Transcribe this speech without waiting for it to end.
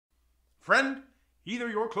Friend, either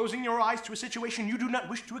you're closing your eyes to a situation you do not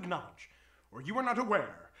wish to acknowledge, or you are not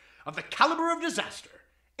aware of the caliber of disaster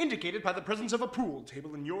indicated by the presence of a pool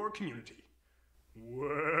table in your community.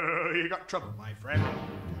 Well, you got trouble, my friend.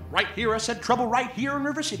 Right here, I said trouble right here in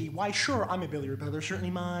River City. Why, sure, I'm a billiard brother,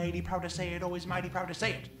 certainly mighty proud to say it, always mighty proud to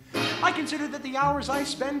say it. I consider that the hours I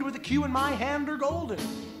spend with a cue in my hand are golden.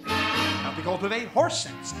 Now they cultivate horse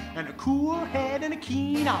sense, and a cool head and a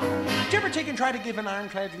keen eye. Did you ever take and try to give an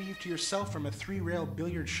ironclad leave to yourself from a three-rail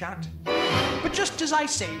billiard shot? But just as I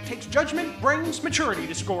say, it takes judgment, brains, maturity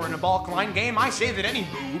to score in a balk-line game, I say that any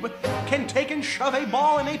boob can take and shove a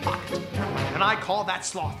ball in a pocket. And I call that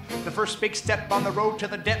sloth, the first big step on the road to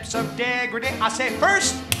the depths of degradation. I say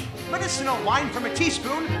first, medicinal wine from a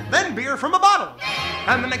teaspoon, then beer from a bottle.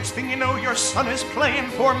 And the next thing you know, your son is playing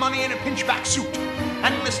for money in a pinchback suit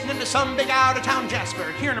and listening to some big out-of-town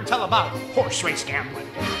Jasper, hearing him tell about horse race gambling.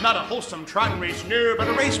 Not a wholesome trotting race, no, but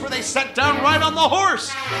a race where they set down right on the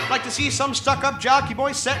horse. Like to see some stuck-up jockey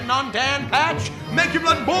boy setting on Dan Patch. Make your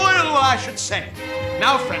blood boil, I should say.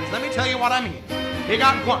 Now, friends, let me tell you what I mean. You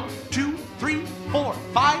got 1, 2, 3, 4,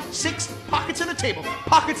 5, 6 pockets in a table.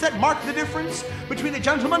 Pockets that mark the difference between a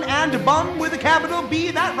gentleman and a bum with a capital B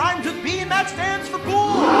that rhymes with B and that stands for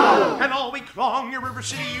pool. And all week long, your River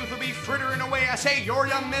City youth will be frittering away. I say your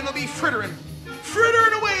young men will be frittering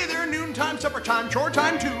away their noontime, supper time, chore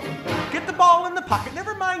time too. Get the ball in the pocket.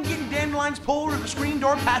 Never mind getting dandelions pulled or the screen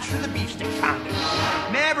door patched or the beefsteak pounded.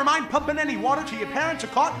 Never mind pumping any water till your parents are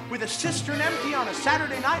caught with a cistern empty on a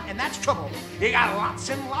Saturday night, and that's trouble. You got lots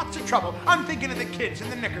and lots of trouble. I'm thinking of the kids in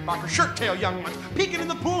the knickerbocker, shirt-tail young ones, peeking in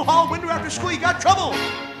the pool hall window after school. You got trouble.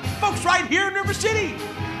 Folks right here in River City.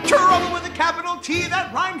 Trouble with a capital T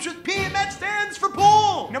that rhymes with P and that stands for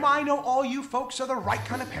pool. Now, I know all you folks are the right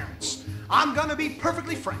kind of parents. I'm gonna be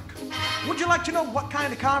perfectly frank. Would you like to know what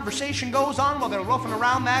kind of conversation goes on while they're loafing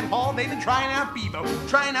around that hall? They've been trying out Bebo,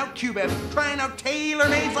 trying out Cubeb, trying out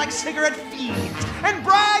tailor-mades like cigarette fiends, and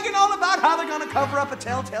bragging all about how they're gonna cover up a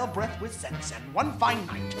telltale breath with sense. And one fine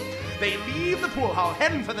night, they leave the pool hall,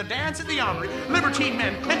 heading for the dance at the armory, libertine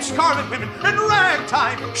men and scarlet women and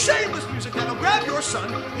ragtime, shameless music that'll grab your son,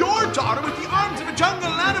 your daughter with the arms of a jungle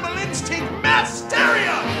animal instinct, mass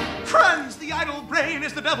hysteria! Friends, the idle brain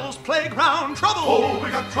is the devil's playground. Trouble! Oh,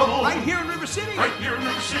 we got trouble! Right here in River City! Right here in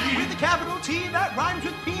River City! With a capital T that rhymes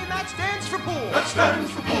with P and that stands for pool! That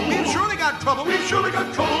stands for pool! We've surely got trouble! We've surely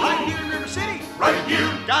got trouble! Right here in River City! Right here!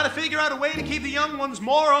 Gotta figure out a way to keep the young ones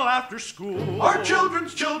moral after school. Our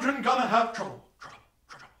children's children gonna have trouble.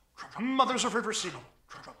 Mothers of River City,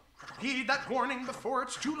 heed that warning before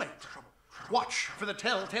it's too late. Watch for the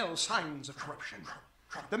telltale signs of corruption.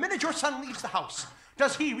 The minute your son leaves the house,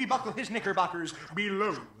 does he rebuckle his knickerbockers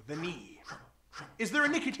below the knee? Is there a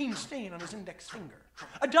nicotine stain on his index finger?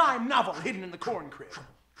 A dime novel hidden in the corn crib?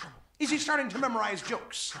 Is he starting to memorize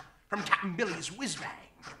jokes from Captain Billy's whiz-bang?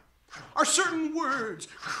 Are certain words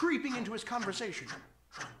creeping into his conversation?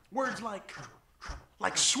 Words like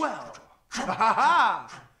swell,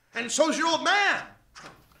 ha-ha-ha, and so's your old man.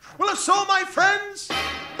 Well, if so, my friends,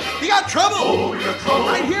 you got trouble. Oh, we got trouble.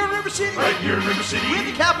 Right here in River City. Right here in River City. With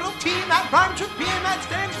the capital T that rhymes with P and that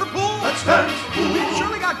stands for pool. That stands for pool. We've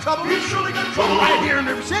surely got trouble. We've surely got trouble. Right here in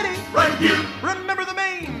River City. Right here. Remember the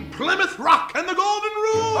Maine, Plymouth Rock, and the Golden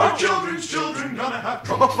Rule. Our children's children gonna have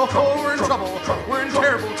trouble. Oh, we're in trouble. We're in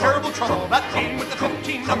terrible, terrible trouble. That king with the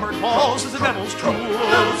 15 numbered balls is the devil's tool.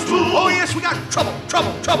 Devil's tool. Oh, yes, we got trouble,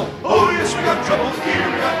 trouble, trouble. Oh, yes, we got trouble. Here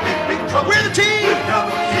we got big, big trouble. We're the team. With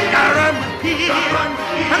capital T. Gotta rhyme with P. Gotta rhyme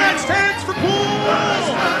with P. And that stands for pool. That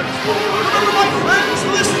stands for Remember, my friends,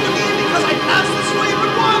 listen to me because I passed this way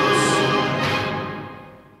but once.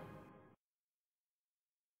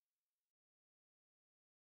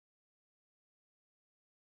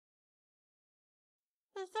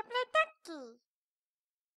 He's a play donkey.